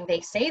hiring.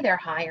 They say they're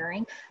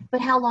hiring, but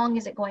how long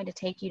is it going to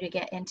take you to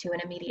get into an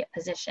immediate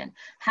position?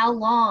 How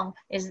long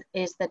is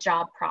the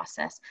job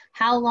process?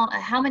 How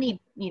many,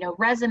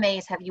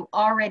 resumes have you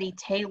already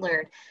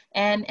tailored?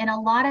 And a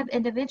lot of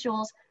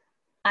individuals,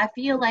 I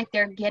feel like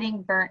they're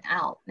getting burnt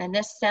out. And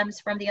this stems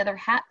from the other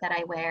hat that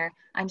I wear.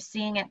 I'm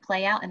seeing it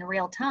play out in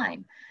real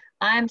time.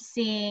 I'm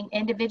seeing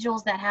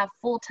individuals that have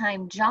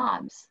full-time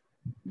jobs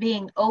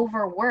being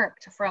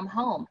overworked from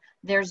home.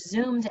 They're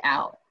zoomed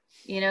out.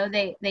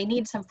 They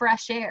need some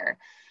fresh air.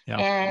 Yeah.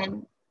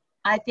 And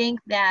I think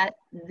that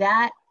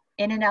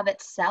in and of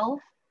itself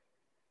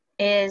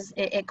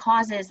it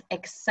causes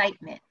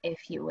excitement,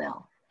 if you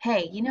will.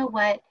 Hey, you know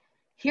what?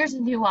 Here's a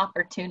new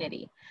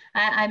opportunity.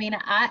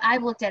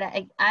 I've looked at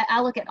it.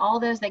 I look at all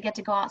those that get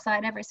to go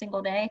outside every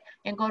single day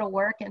and go to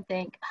work and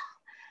think,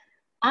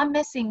 I'm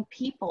missing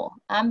people.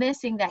 I'm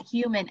missing that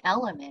human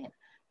element.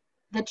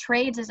 The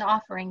trades is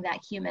offering that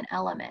human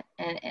element.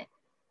 And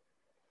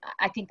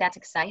I think that's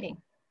exciting.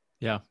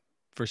 Yeah,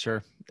 for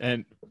sure.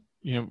 And,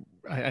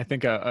 I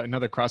think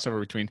another crossover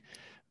between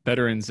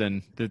veterans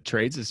and the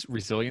trades is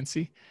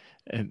resiliency.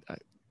 And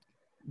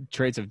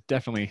trades have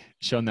definitely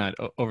shown that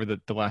over the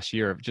last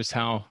year of just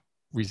how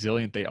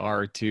resilient they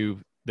are to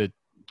the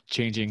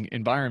changing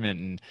environment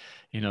and,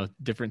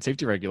 different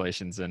safety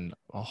regulations and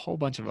a whole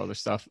bunch of other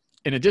stuff.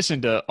 In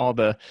addition to all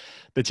the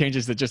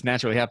changes that just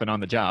naturally happen on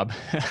the job,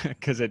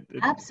 because it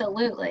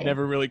absolutely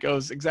never really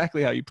goes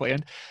exactly how you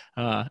planned.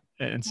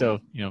 And so,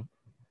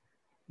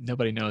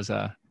 nobody knows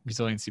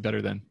resiliency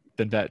better than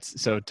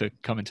vets. So to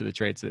come into the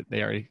trades, that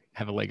they already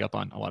have a leg up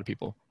on a lot of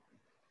people.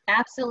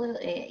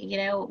 Absolutely.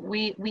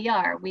 We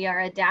are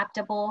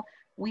adaptable,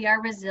 we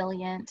are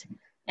resilient,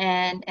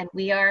 and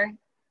we are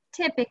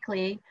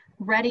typically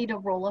ready to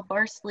roll up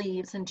our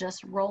sleeves and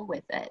just roll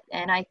with it.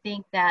 And I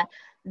think that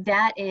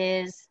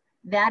is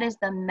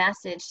the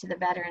message to the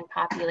veteran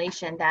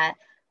population that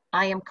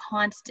I am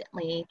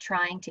constantly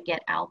trying to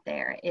get out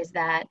there, is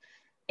that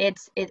it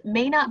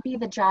may not be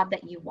the job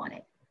that you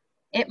wanted.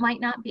 It might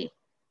not be.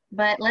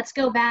 But let's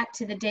go back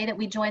to the day that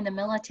we joined the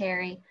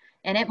military,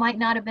 and it might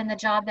not have been the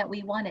job that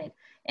we wanted.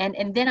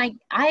 And then I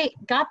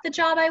got the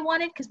job I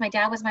wanted because my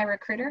dad was my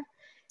recruiter.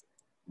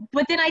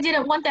 But then I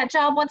didn't want that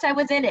job once I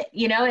was in it,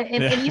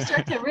 and you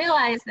start to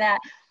realize that.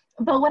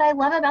 But what I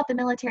love about the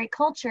military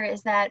culture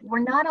is that we're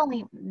not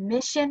only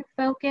mission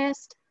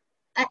focused.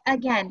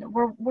 Again,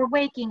 we're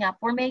waking up,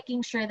 we're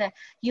making sure that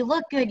you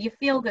look good, you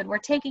feel good, we're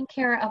taking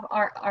care of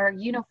our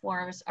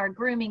uniforms, our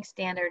grooming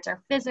standards,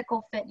 our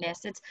physical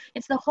fitness.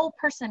 It's the whole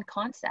person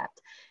concept.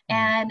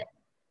 And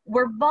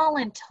we're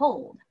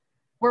voluntold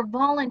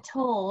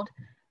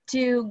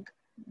to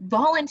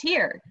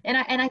volunteer.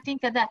 And I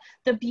think that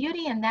the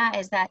beauty in that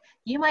is that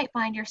you might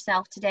find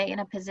yourself today in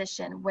a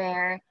position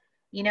where,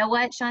 you know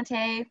what,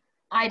 Shantae,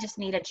 I just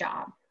need a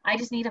job. I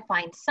just need to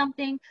find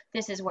something.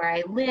 This is where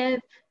I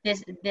live.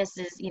 This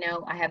is,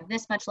 I have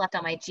this much left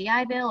on my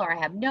GI Bill, or I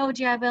have no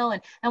GI Bill.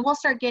 And we'll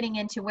start getting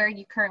into where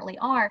you currently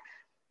are.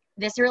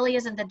 This really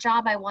isn't the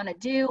job I want to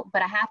do,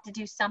 but I have to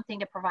do something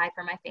to provide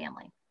for my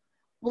family.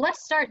 Well,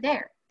 let's start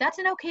there. That's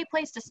an okay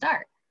place to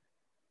start.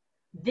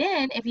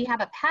 Then if you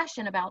have a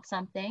passion about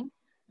something,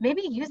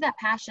 maybe use that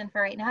passion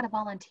for right now to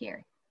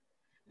volunteer.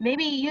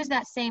 Maybe use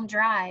that same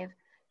drive,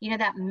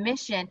 that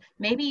mission.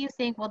 Maybe you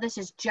think, well, this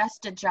is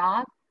just a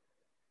job.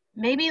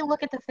 Maybe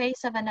look at the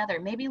face of another.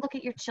 Maybe look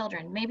at your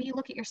children. Maybe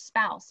look at your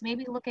spouse.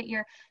 Maybe look at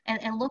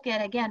and look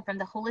at, again, from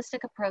the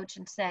holistic approach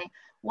and say,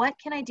 what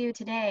can I do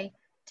today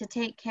to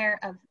take care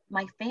of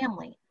my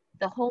family?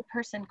 The whole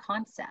person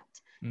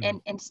concept.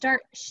 And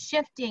start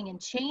shifting and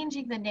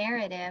changing the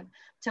narrative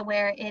to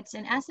where it's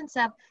an essence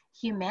of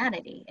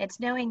humanity. It's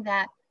knowing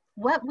that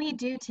what we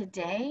do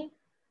today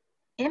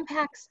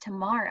impacts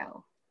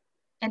tomorrow.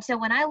 And so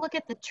when I look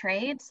at the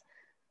trades,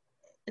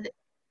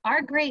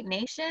 our great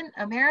nation,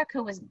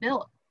 America, was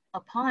built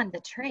upon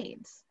the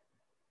trades.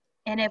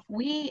 And if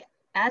we,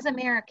 as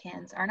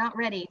Americans, are not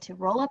ready to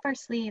roll up our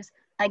sleeves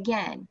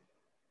again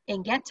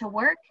and get to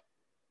work,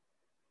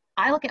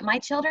 I look at my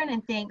children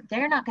and think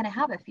they're not going to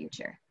have a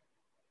future.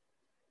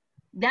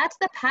 That's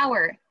the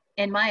power,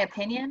 in my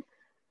opinion,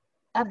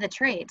 of the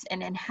trades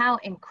and how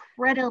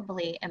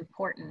incredibly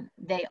important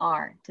they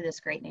are to this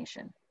great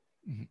nation.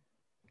 Mm-hmm.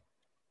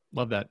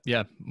 Love that.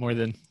 Yeah. More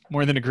than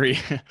agree.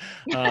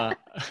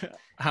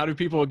 How do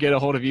people get a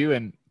hold of you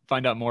and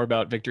find out more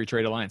about Victory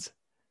Trade Alliance?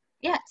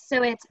 Yeah.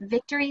 So it's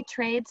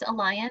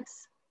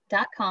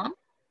victorytradesalliance.com.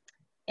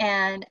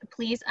 And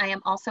please, I am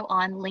also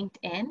on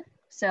LinkedIn.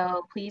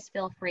 So please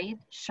feel free,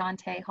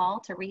 Shantae Hall,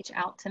 to reach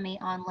out to me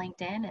on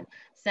LinkedIn and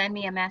send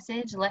me a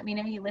message. Let me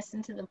know you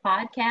listen to the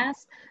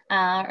podcast,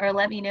 or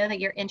let me know that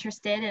you're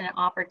interested in an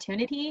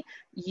opportunity.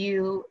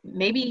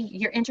 Maybe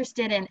you're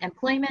interested in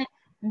employment.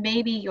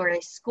 Maybe you're a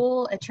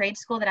trade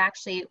school that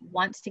actually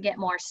wants to get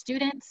more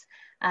students,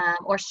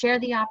 or share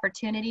the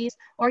opportunities,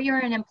 or you're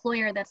an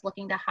employer that's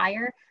looking to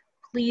hire.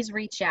 Please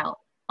reach out.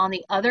 On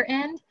the other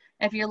end,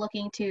 if you're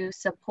looking to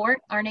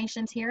support our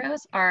nation's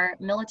heroes, our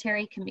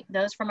military,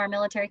 those from our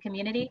military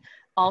community,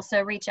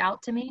 also reach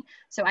out to me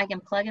so I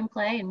can plug and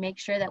play and make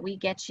sure that we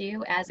get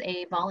you as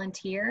a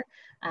volunteer,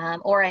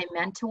 or a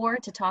mentor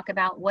to talk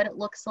about what it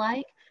looks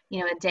like,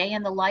 a day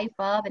in the life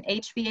of an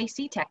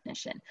HVAC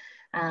technician.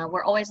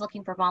 We're always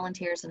looking for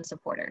volunteers and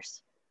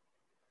supporters.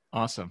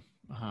 Awesome.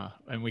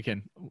 And we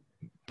can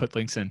put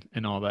links in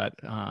all that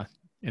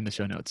in the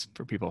show notes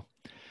for people.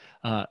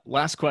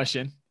 Last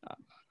question.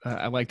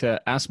 I like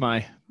to ask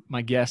my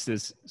guest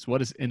is what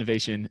does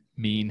innovation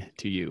mean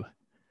to you?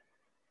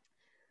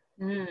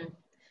 Mm.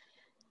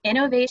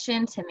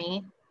 Innovation to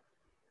me,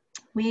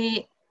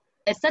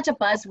 it's such a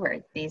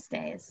buzzword these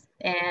days.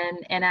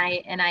 And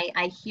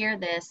I hear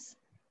this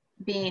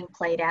being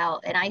played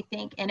out. And I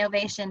think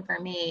innovation for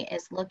me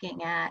is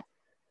looking at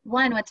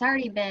one, what's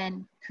already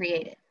been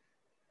created,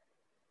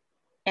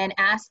 and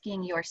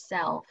asking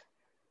yourself,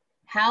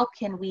 how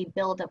can we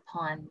build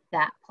upon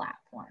that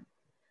platform?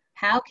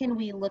 How can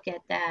we look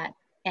at that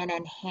and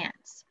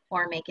enhance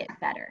or make it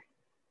better?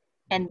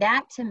 And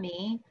that to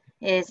me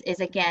is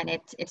again,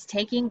 it's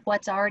taking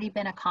what's already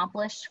been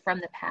accomplished from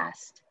the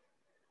past,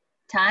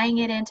 tying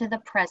it into the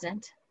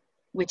present,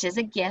 which is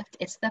a gift,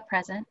 it's the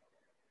present,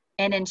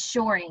 and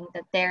ensuring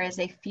that there is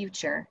a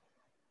future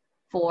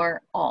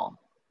for all.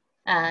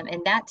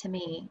 And that to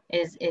me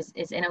is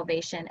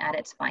innovation at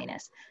its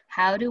finest.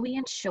 How do we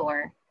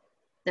ensure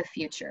the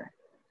future?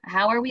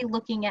 How are we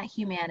looking at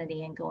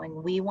humanity and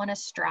going, we want to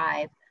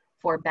strive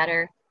for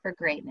better, for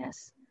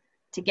greatness?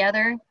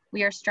 Together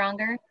we are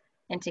stronger,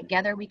 and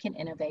together we can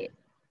innovate.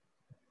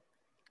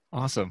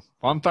 Awesome.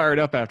 Well, I'm fired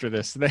up after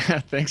this.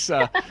 Thanks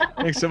so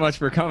much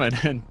for coming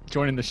and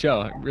joining the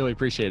show. I really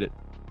appreciate it.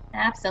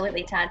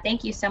 Absolutely, Todd.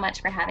 Thank you so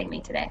much for having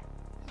me today.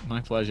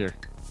 My pleasure.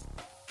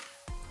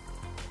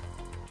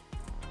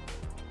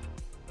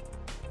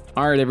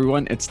 All right,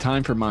 everyone, it's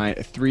time for my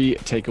 3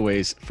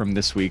 takeaways from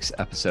this week's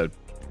episode.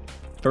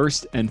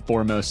 First and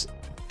foremost,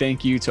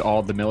 thank you to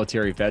all the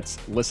military vets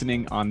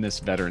listening on this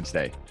Veterans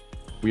Day.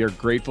 We are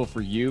grateful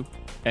for you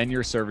and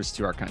your service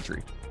to our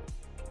country.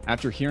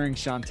 After hearing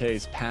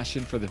Shantae's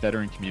passion for the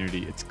veteran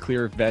community, it's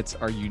clear vets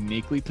are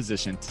uniquely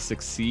positioned to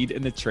succeed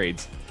in the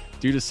trades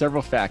due to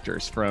several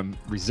factors, from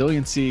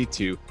resiliency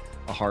to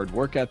a hard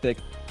work ethic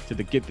to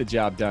the get the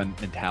job done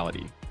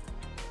mentality.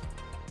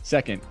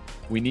 Second,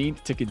 we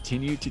need to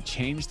continue to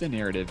change the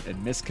narrative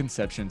and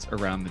misconceptions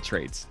around the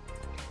trades.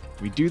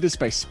 We do this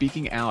by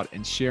speaking out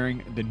and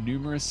sharing the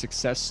numerous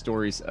success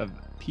stories of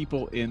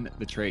people in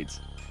the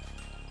trades.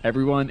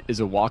 Everyone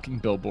is a walking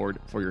billboard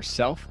for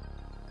yourself,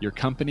 your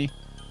company,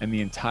 and the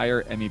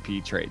entire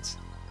MEP trades.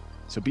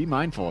 So be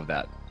mindful of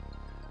that.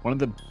 One of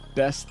the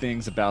best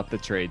things about the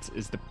trades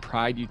is the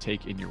pride you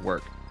take in your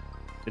work.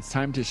 It's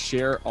time to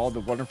share all the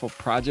wonderful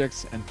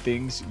projects and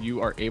things you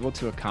are able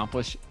to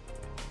accomplish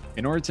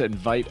in order to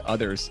invite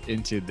others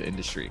into the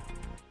industry.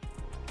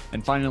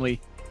 And finally,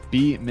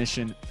 be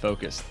mission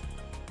focused.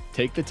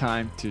 Take the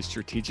time to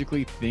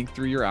strategically think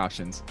through your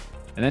options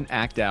and then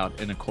act out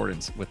in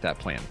accordance with that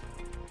plan.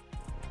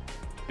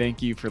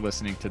 Thank you for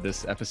listening to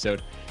this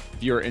episode.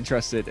 If you are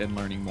interested in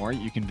learning more,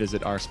 you can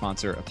visit our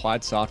sponsor,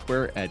 Applied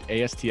Software, at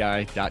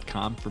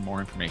ASTI.com for more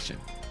information.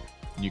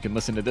 You can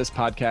listen to this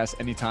podcast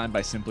anytime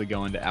by simply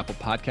going to Apple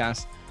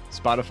Podcasts,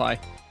 Spotify,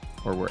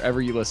 or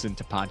wherever you listen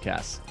to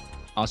podcasts.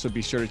 Also,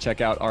 be sure to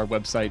check out our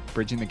website,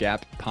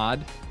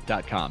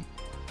 bridgingthegappod.com.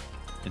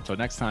 Until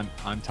next time,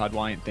 I'm Todd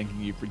Wyant, thanking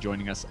you for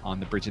joining us on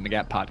the Bridging the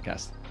Gap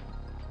podcast.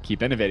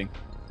 Keep innovating.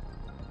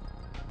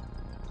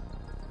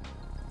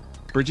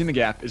 Bridging the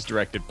Gap is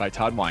directed by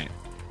Todd Wyant,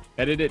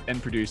 edited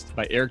and produced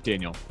by Eric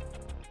Daniel.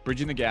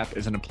 Bridging the Gap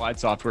is an Applied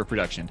Software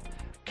production.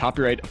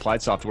 Copyright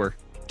Applied Software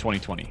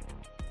 2020.